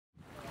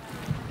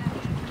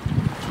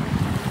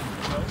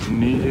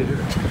near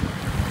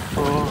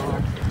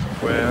or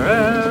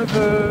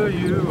wherever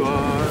you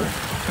are.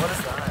 What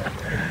is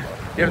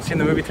that? You haven't seen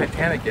the movie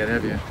Titanic yet,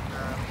 have you?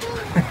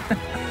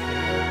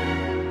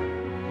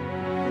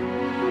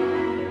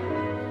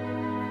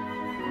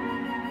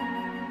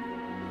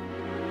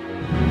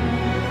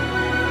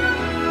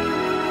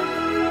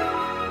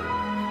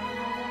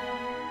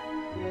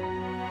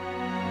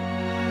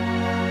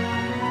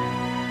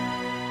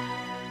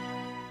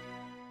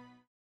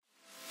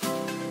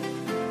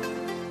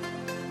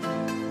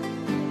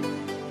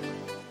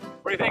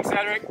 What do you think,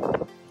 Cedric?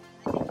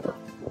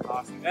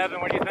 Awesome.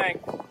 Evan, what do you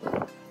think?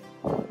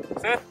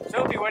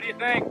 Sophie, what do you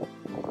think?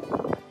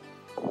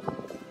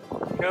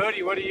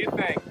 Cody, what do you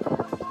think?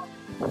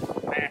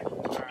 Alright.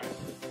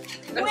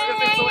 That's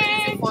because it's so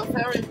easy for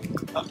ferry.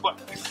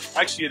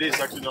 Actually, it is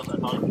actually not that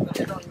hard.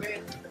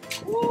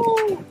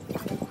 Woo!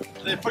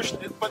 They pushed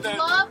it, but they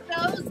love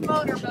those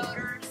motors.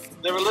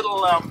 they were a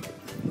little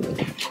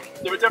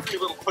they were definitely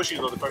a little pushy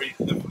though. The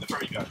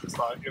ferry guys, it's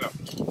like, you know.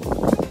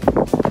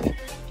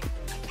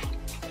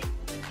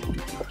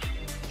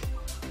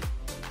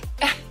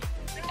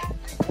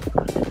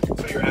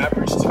 So your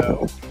average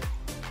tow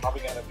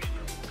probably gonna be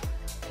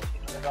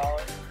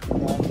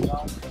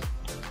 $100.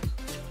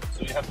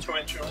 So you have tow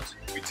insurance.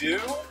 We do,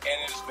 and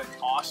it has been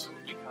awesome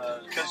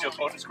because your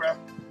boat is crap.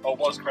 Oh,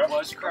 was crap.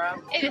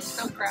 It is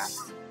so crap.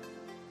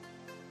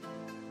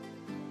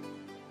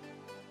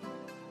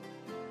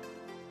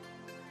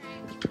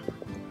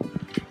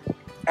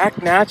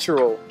 Act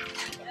natural.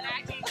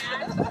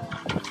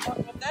 What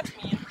would that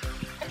mean?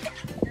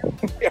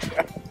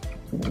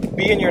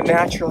 Be in your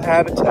natural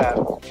habitat.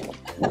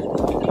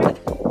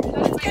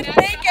 Let's get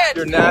naked!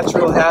 Your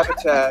natural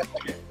habitat.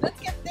 Let's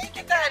get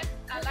naked then!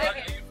 I like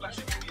it.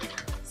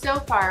 So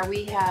far,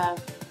 we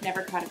have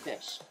never caught a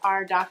fish.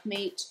 Our dock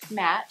mate,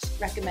 Matt,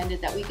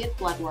 recommended that we get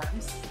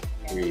bloodworms.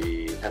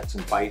 We had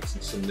some bites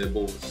and some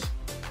nibbles.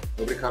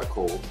 Nobody caught a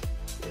cold.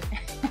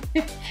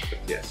 But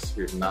yes,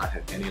 we've not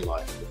had any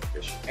luck with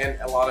fishing. And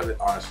a lot of it,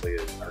 honestly,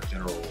 is our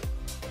general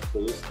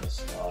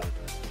cluelessness on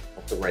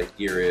what the right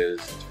gear is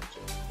in terms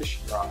of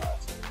fishing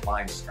rods and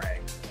line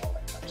strength and all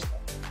that kind of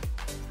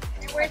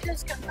stuff. Where'd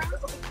this come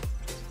from?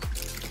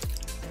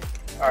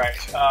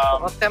 Alright,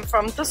 Got them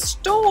from the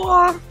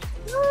store!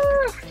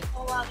 Oh,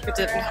 wow, We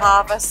didn't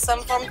harvest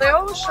them from the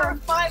ocean.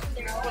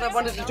 What I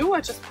wanted to do,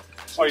 I just...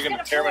 oh, you're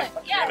gonna tear it?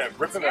 Yeah. You're gonna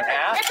rip them in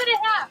half? Rip it in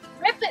half.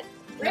 Rip it.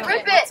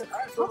 Rip it.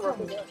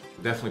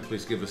 Definitely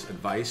please give us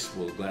advice.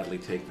 We'll gladly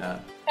take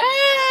that.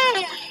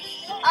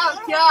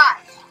 Oh gosh.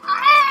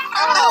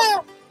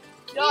 Oh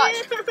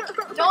gosh.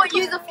 Don't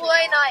use a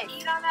fillet knife.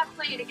 Eat on that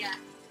plate again.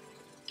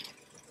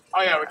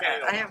 Oh yeah, we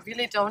can. I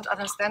really don't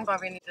understand why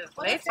we need a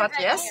blade, but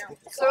yes.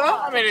 So,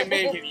 I mean, it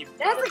may get even.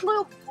 it has like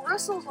little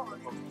bristles on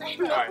it.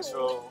 Alright,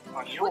 so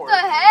on yours. What the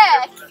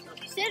heck?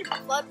 You said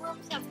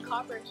bloodworms have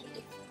copper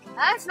teeth.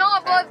 That's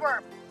not a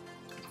bloodworm.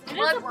 It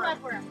is a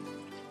bloodworm.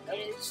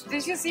 It is.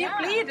 Did you see it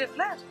bleed? It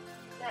bled.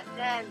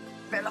 Then.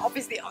 Well,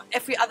 obviously,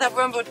 every other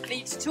worm would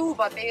bleed too,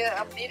 but they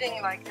are bleeding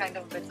like kind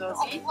of a bit. So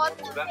see? What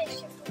the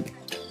fish?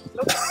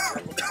 Look.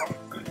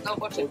 No,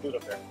 watch We'll it. do it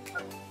up there.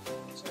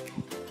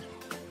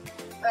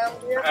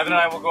 Evan and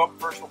I will go up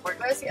first real quick.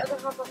 Where's the other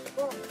half of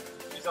the worm?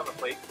 He's on the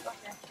plate.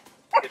 Okay.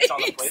 It's on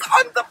the plate. It's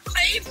on the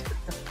plate!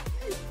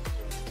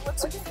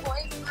 What's the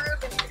point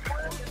group and the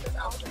worm is an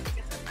algae?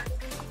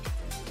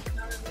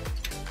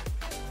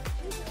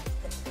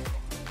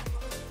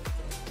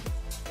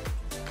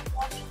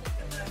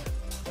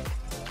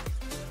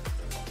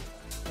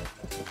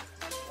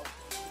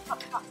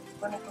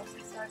 When it goes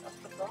inside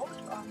of the boat,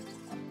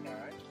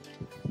 Alright.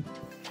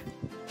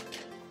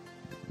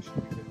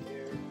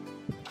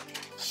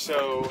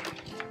 So,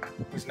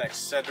 who's next?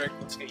 Cedric,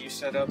 let's get you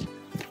set up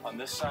on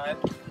this side.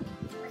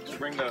 Just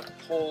bring the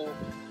pole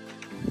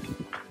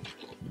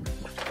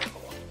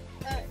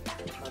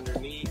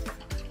underneath.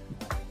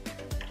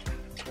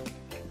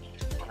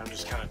 I'm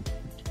just kind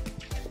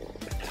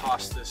of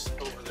toss this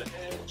over the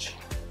edge.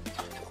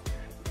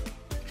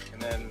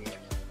 And then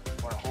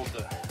I want to hold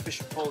the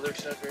fishing pole there,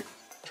 Cedric.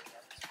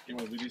 You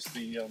want to reduce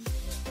the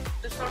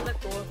just don't let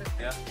go of it.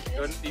 Yeah,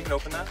 go ahead, you can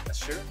open that,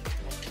 that's sure.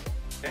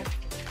 Okay.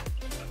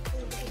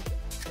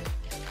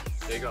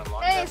 There you go,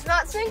 unlock Hey, that. it's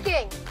not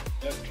sinking.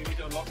 yeah, you need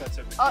to unlock that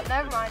separate. Oh,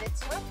 never mind.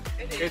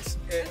 It's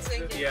It's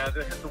sinking. yeah,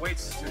 the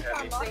weight's too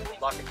heavy.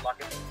 Lock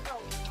it.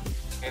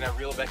 And I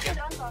reel it back in.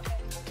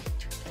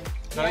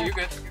 No, you're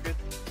good,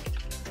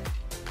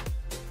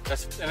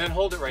 and then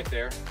hold it right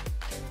there.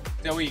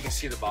 That way you can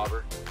see the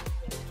bobber.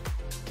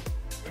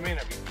 We may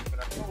not be deep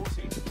enough, but we'll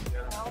see.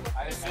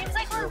 Yeah. It seems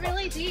like we're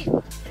really deep.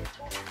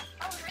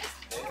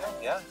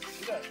 Yeah,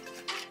 see that.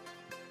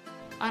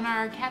 On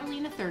our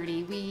Catalina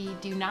 30, we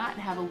do not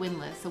have a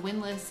windlass. A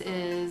windlass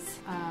is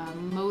a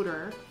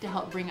motor to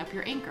help bring up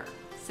your anchor.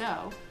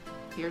 So,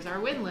 here's our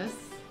windlass.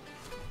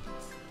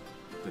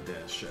 The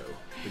dad show.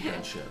 The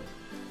dad show.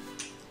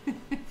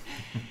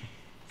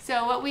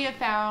 So what we have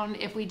found,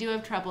 if we do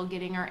have trouble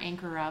getting our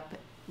anchor up,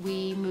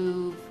 we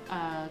move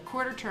a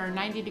quarter turn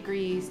 90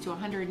 degrees to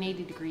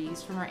 180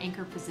 degrees from our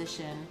anchor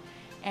position,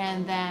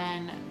 and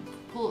then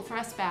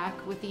thrust back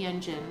with the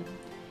engine,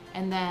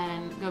 and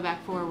then go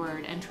back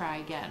forward and try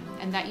again.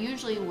 And that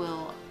usually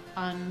will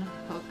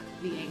unhook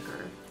the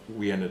anchor.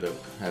 We ended up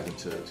having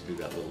to do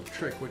that little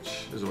trick,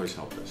 which has always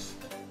helped us.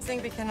 I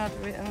think we cannot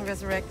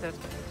resurrect it.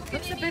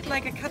 Looks a bit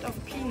like a cut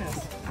of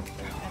penis.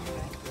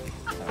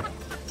 Anyway,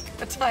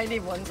 a tiny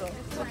one though.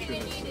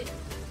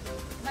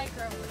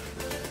 Micro.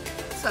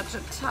 Such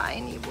a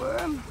tiny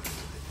worm.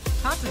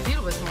 Hard to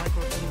deal with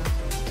micro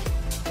penis.